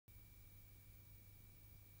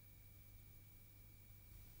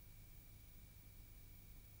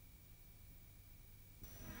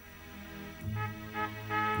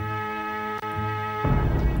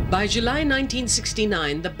By July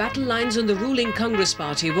 1969, the battle lines on the ruling Congress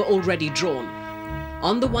party were already drawn.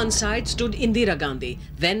 On the one side stood Indira Gandhi,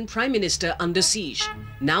 then Prime Minister under siege,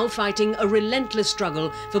 now fighting a relentless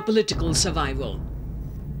struggle for political survival.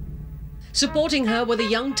 Supporting her were the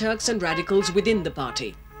Young Turks and radicals within the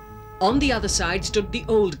party. On the other side stood the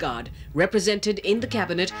old guard, represented in the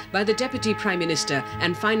cabinet by the Deputy Prime Minister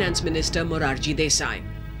and Finance Minister Morarji Desai.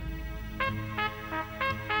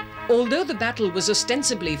 Although the battle was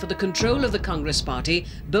ostensibly for the control of the Congress party,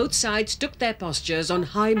 both sides took their postures on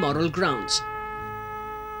high moral grounds.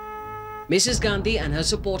 Mrs. Gandhi and her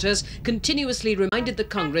supporters continuously reminded the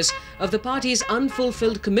Congress of the party's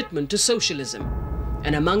unfulfilled commitment to socialism.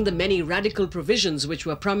 And among the many radical provisions which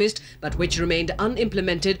were promised but which remained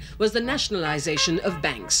unimplemented was the nationalization of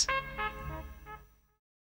banks.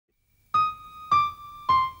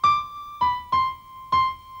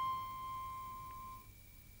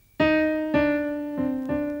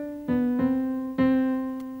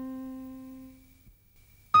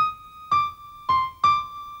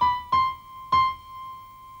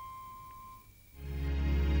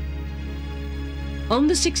 On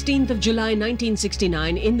the 16th of July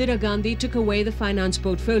 1969, Indira Gandhi took away the finance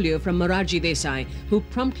portfolio from Morarji Desai, who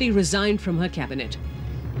promptly resigned from her cabinet.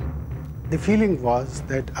 The feeling was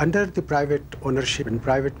that under the private ownership and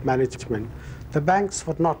private management, the banks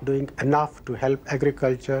were not doing enough to help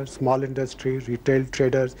agriculture, small industry, retail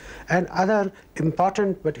traders, and other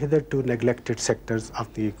important but hitherto neglected sectors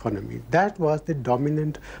of the economy. That was the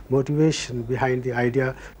dominant motivation behind the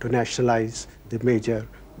idea to nationalize the major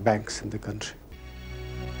banks in the country.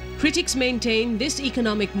 Critics maintain this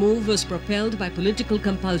economic move was propelled by political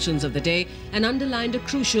compulsions of the day and underlined a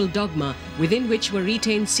crucial dogma within which were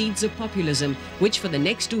retained seeds of populism, which for the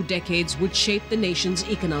next 2 decades would shape the nation's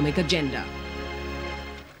economic agenda.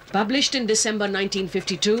 Published in December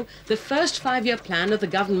 1952, the first 5-year plan of the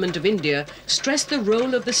Government of India stressed the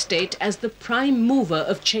role of the state as the prime mover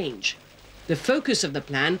of change. The focus of the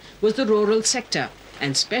plan was the rural sector,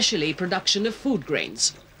 and specially production of food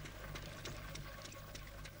grains.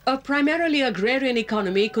 A primarily agrarian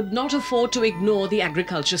economy could not afford to ignore the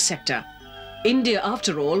agriculture sector. India,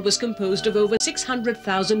 after all, was composed of over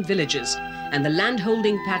 600,000 villages, and the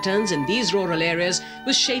landholding patterns in these rural areas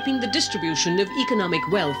was shaping the distribution of economic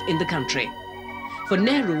wealth in the country. For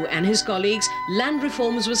Nehru and his colleagues, land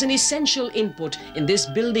reforms was an essential input in this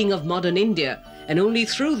building of modern India, and only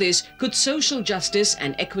through this could social justice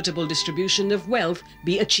and equitable distribution of wealth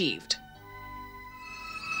be achieved.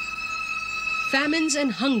 Famines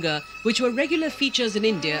and hunger, which were regular features in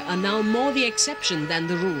India, are now more the exception than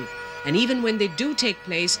the rule. And even when they do take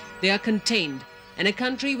place, they are contained. And a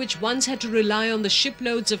country which once had to rely on the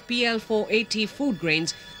shiploads of PL480 food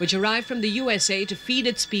grains, which arrived from the USA to feed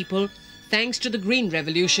its people, thanks to the Green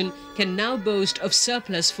Revolution, can now boast of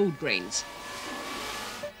surplus food grains.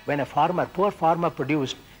 When a poor farmer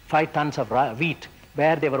produced 5 tons of wheat,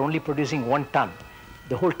 where they were only producing 1 ton,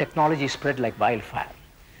 the whole technology spread like wildfire.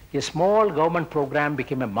 A small government program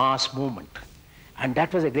became a mass movement, and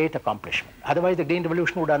that was a great accomplishment. Otherwise, the Green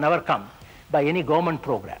Revolution would have never come by any government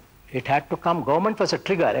program. It had to come. Government was a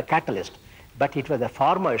trigger, a catalyst, but it was the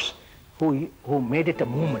farmers who made it a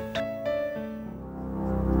movement.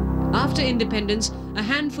 After independence, a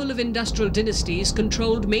handful of industrial dynasties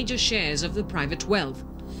controlled major shares of the private wealth.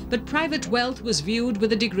 But private wealth was viewed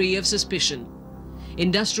with a degree of suspicion.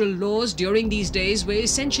 Industrial laws during these days were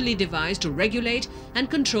essentially devised to regulate and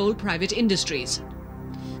control private industries.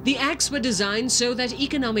 The acts were designed so that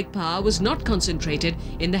economic power was not concentrated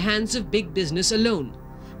in the hands of big business alone,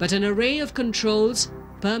 but an array of controls,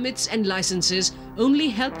 permits and licenses only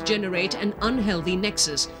helped generate an unhealthy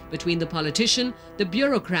nexus between the politician, the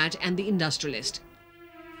bureaucrat and the industrialist.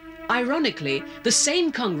 Ironically, the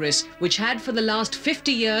same Congress which had for the last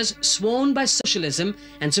 50 years sworn by socialism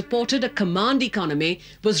and supported a command economy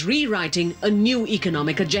was rewriting a new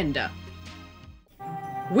economic agenda.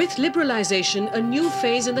 With liberalization, a new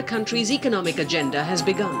phase in the country's economic agenda has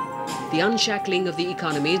begun. The unshackling of the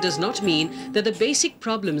economy does not mean that the basic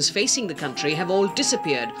problems facing the country have all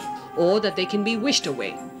disappeared or that they can be wished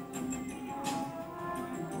away.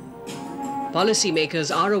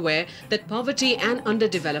 Policymakers are aware that poverty and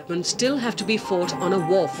underdevelopment still have to be fought on a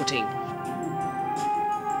war footing.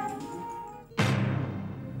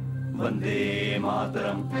 Vande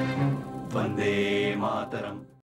Mataram, Vande Mataram.